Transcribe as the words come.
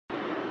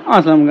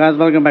Awesome guys,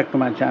 welcome back to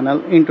my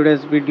channel. In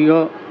today's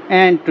video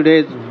and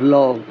today's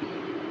vlog,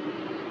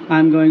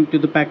 I'm going to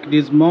the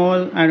packages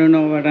mall. I don't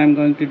know what I'm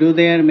going to do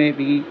there.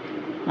 Maybe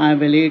I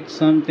will eat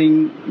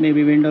something,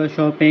 maybe window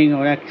shopping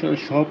or actual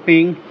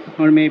shopping,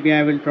 or maybe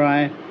I will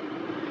try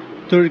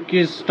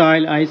Turkish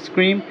style ice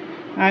cream.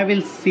 I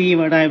will see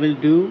what I will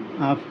do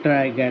after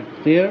I get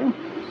there.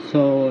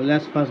 So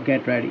let's first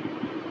get ready.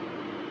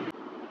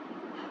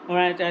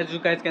 Alright, as you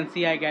guys can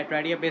see, I get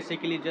ready. I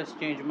basically just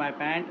changed my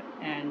pant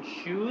and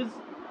shoes.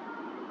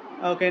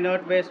 Okay,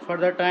 not waste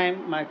further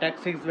time. My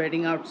taxi is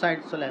waiting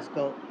outside, so let's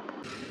go.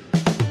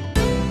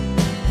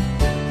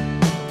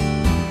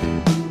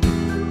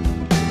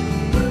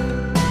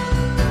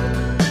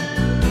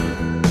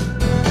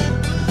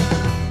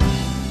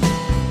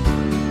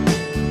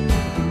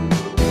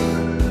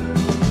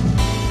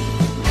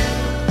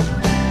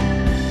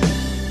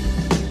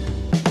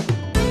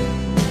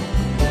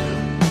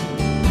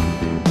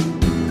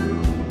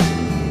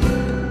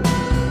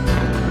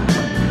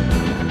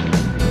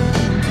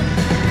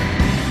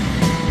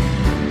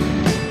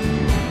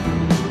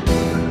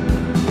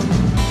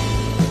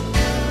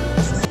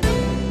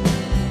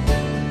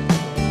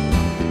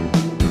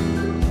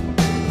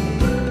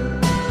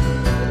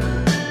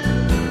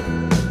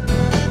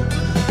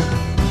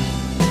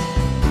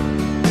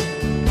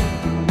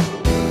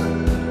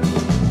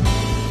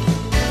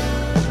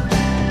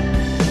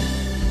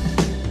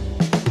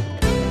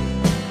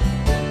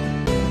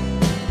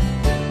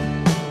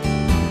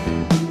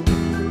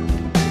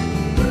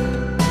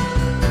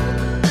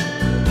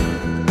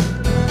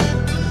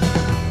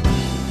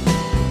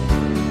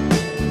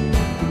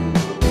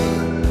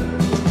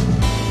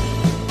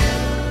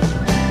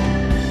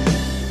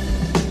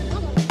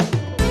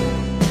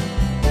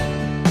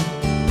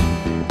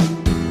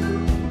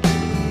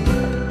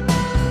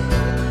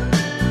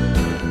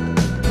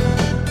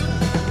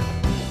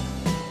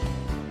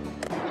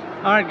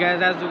 Alright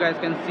guys, as you guys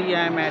can see,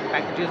 I'm at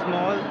Packages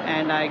Mall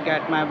and I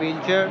got my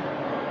wheelchair.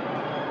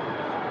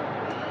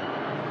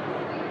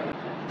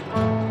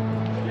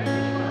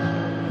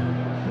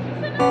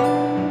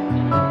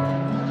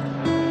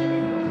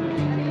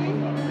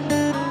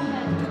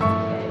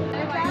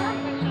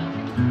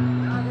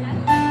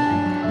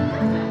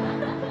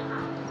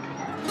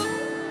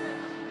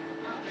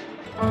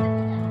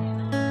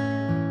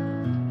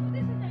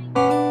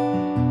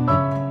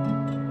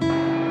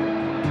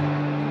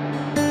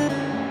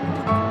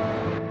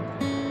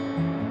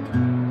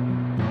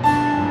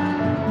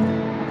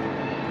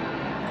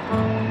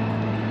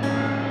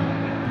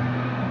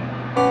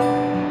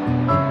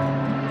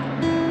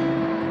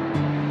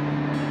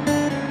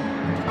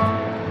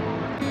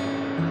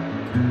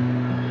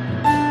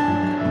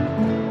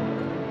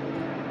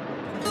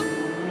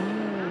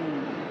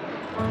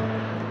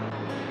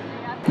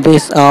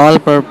 This all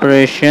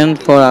preparation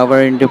for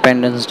our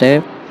Independence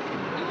Day.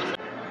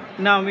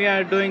 Now we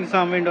are doing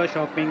some window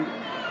shopping,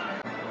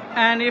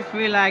 and if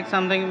we like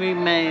something we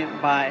may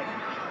buy.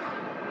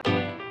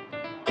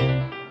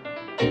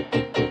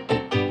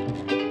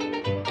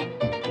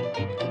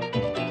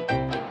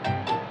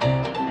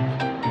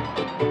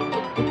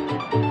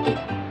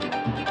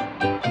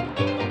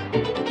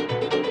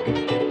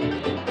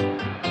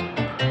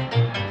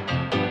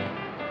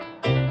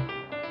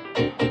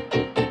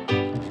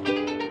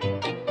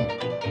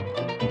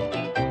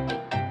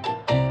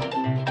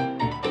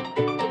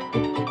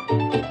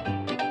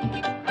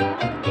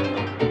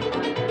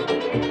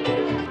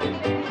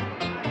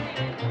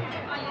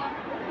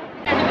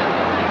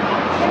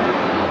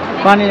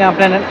 Finally,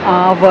 after an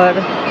hour,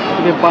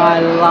 we buy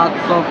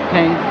lots of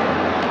things.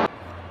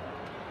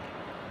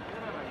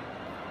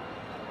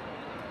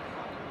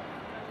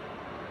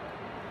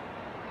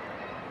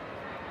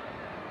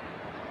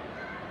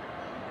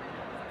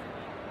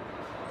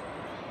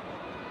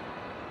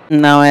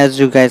 Now, as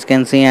you guys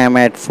can see, I'm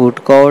at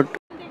food court.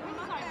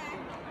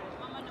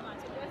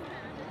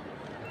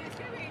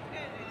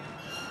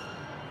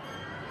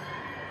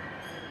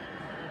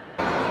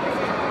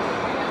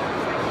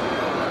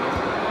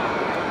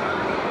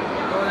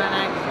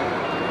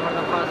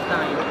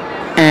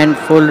 And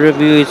full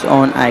review is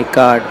on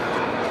iCard.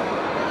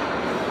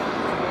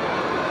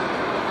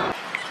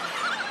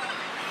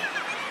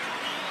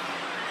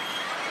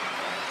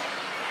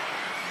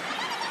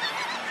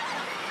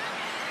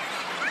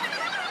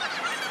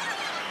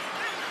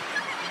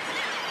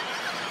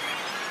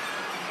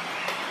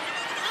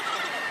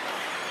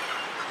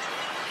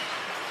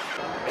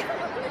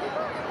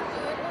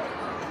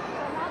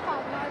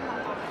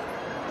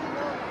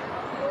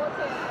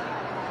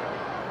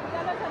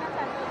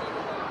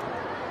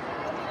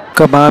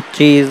 Kebab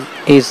cheese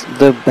is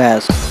the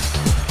best.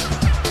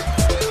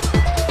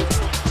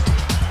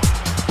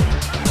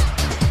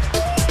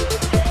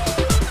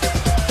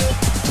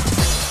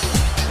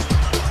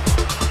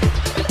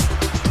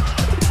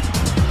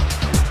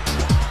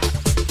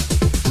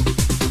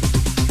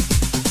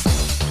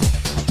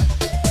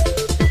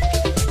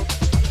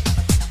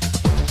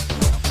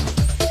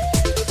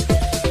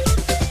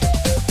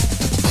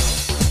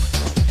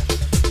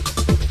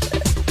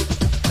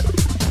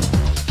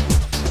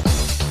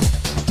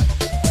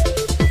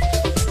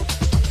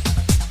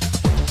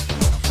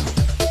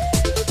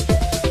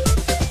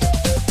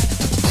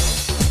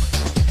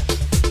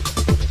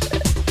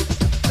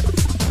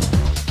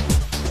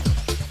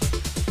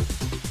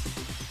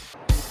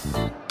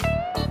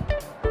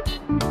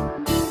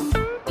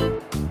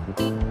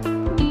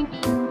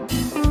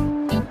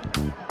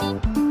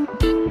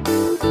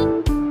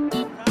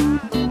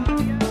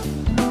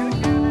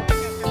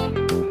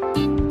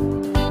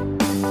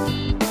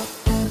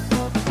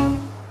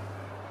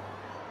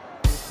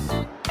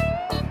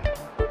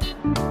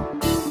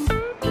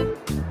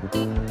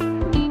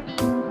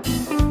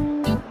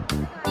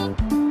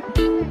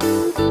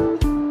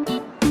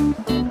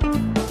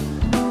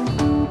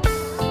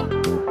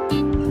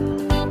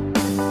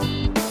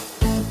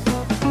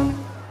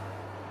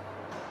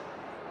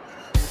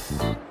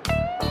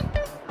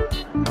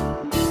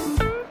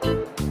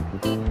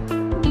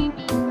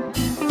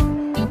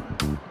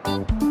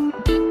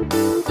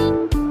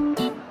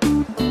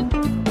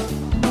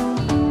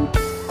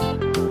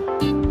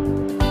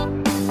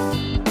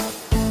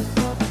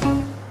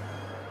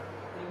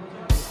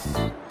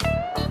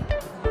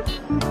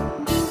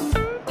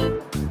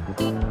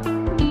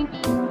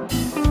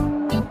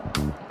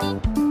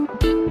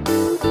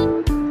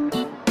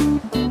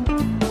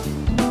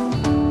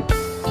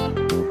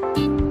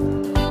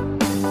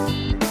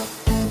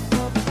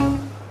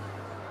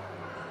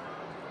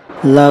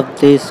 Love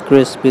this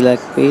crispy leg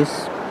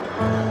piece.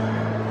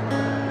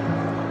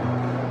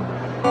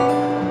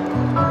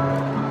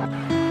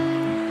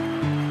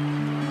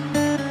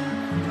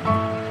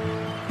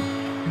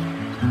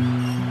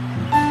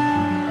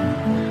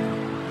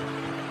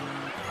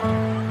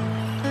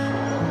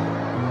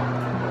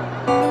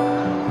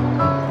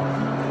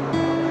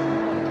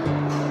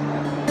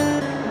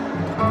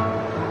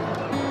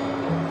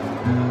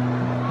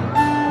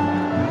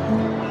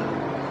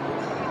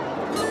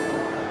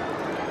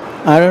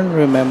 I don't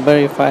remember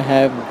if I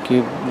have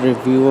give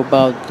review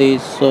about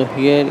this, so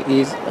here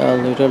is a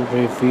little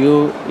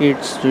review.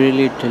 It's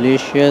really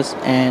delicious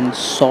and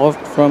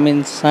soft from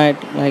inside,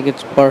 like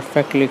it's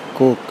perfectly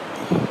cooked.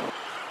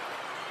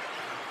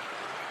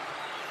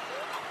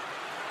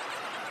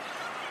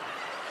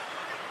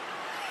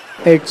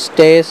 Its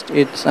taste,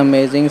 it's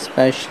amazing,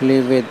 especially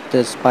with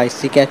the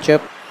spicy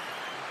ketchup.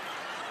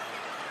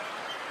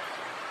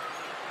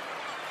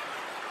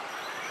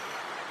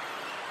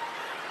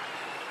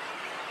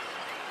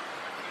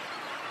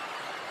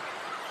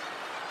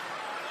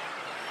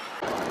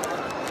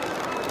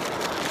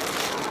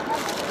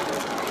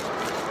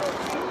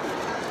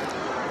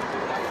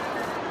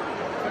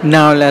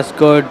 Now let's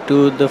go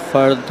do the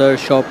further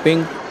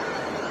shopping.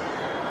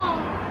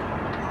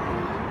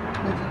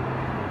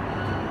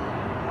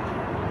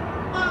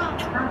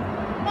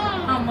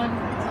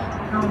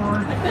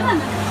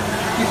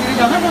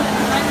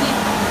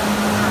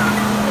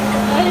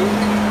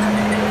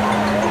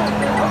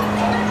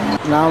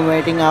 Now I'm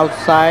waiting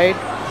outside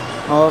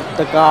of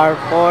the car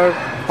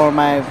for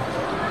my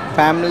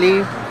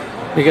family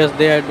because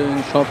they are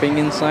doing shopping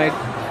inside.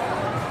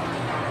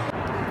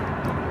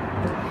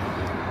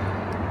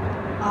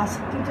 आ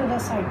सकती थोड़ा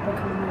side पर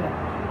खड़ी है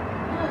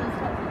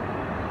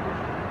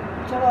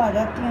चलो आ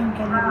जाती हैं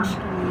इनके लिए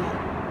मुश्किल नहीं है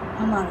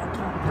हमारा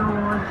था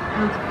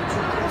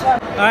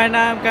Alright,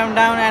 now I'm come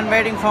down and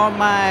waiting for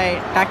my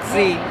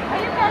taxi.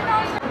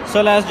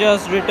 So let's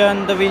just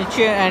return the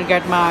wheelchair and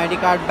get my ID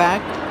card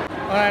back.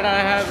 Alright, I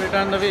have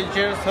returned the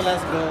wheelchair, so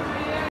let's go.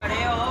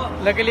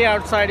 Luckily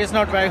outside is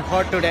not very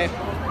hot today.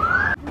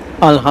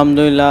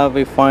 Alhamdulillah,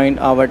 we find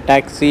our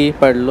taxi,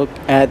 but look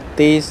at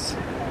this.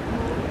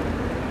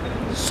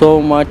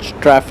 So much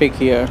traffic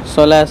here.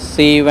 So let's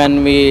see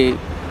when we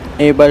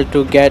able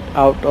to get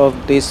out of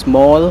this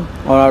mall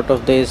or out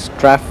of this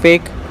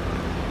traffic.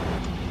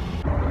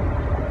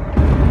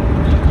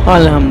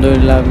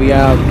 Alhamdulillah, we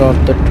are out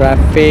of the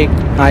traffic.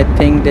 I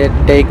think they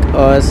take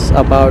us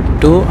about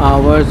 2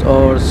 hours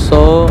or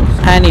so.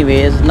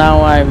 Anyways, now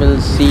I will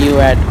see you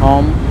at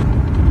home.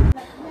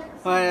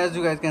 Alright, as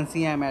you guys can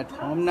see, I'm at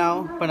home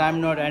now, but I'm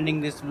not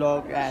ending this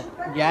vlog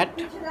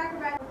yet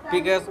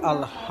because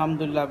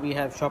Alhamdulillah we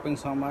have shopping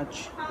so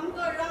much,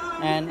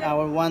 and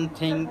our one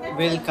thing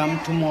will come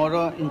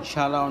tomorrow,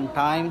 inshallah, on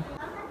time.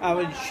 I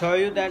will show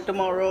you that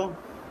tomorrow,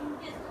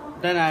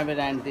 then I will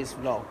end this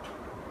vlog.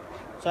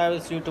 So I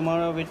will see you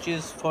tomorrow, which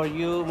is for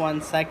you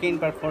 1 second,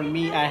 but for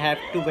me I have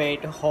to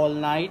wait whole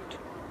night.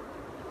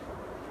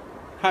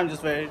 I'm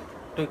just very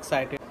too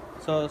excited.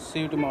 So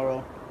see you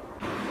tomorrow.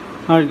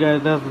 Alright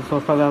guys, that's the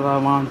sofa that I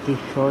want to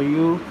show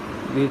you.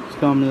 It's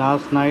come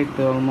last night.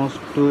 They almost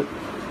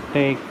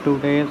take 2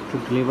 days to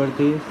deliver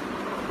this.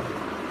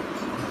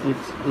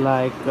 It's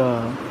like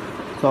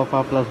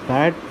sofa plus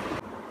bed.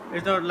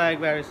 It's not like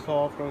very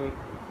soft or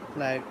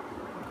like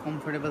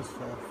comfortable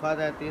sofa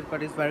that is,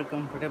 but it's very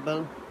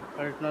comfortable.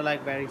 But it's not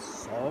like very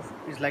soft.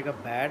 It's like a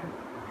bed.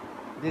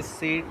 This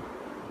seat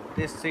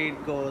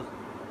goes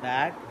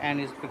back and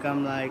it's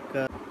become like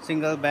a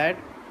single bed.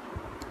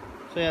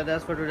 So yeah,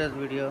 that's for today's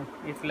video.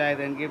 If you like,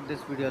 then give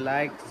this video a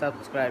like,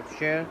 subscribe,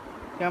 share.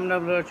 Comment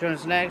down below,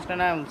 next,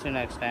 and I will see you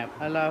next time.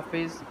 Allah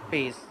Hafiz,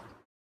 peace.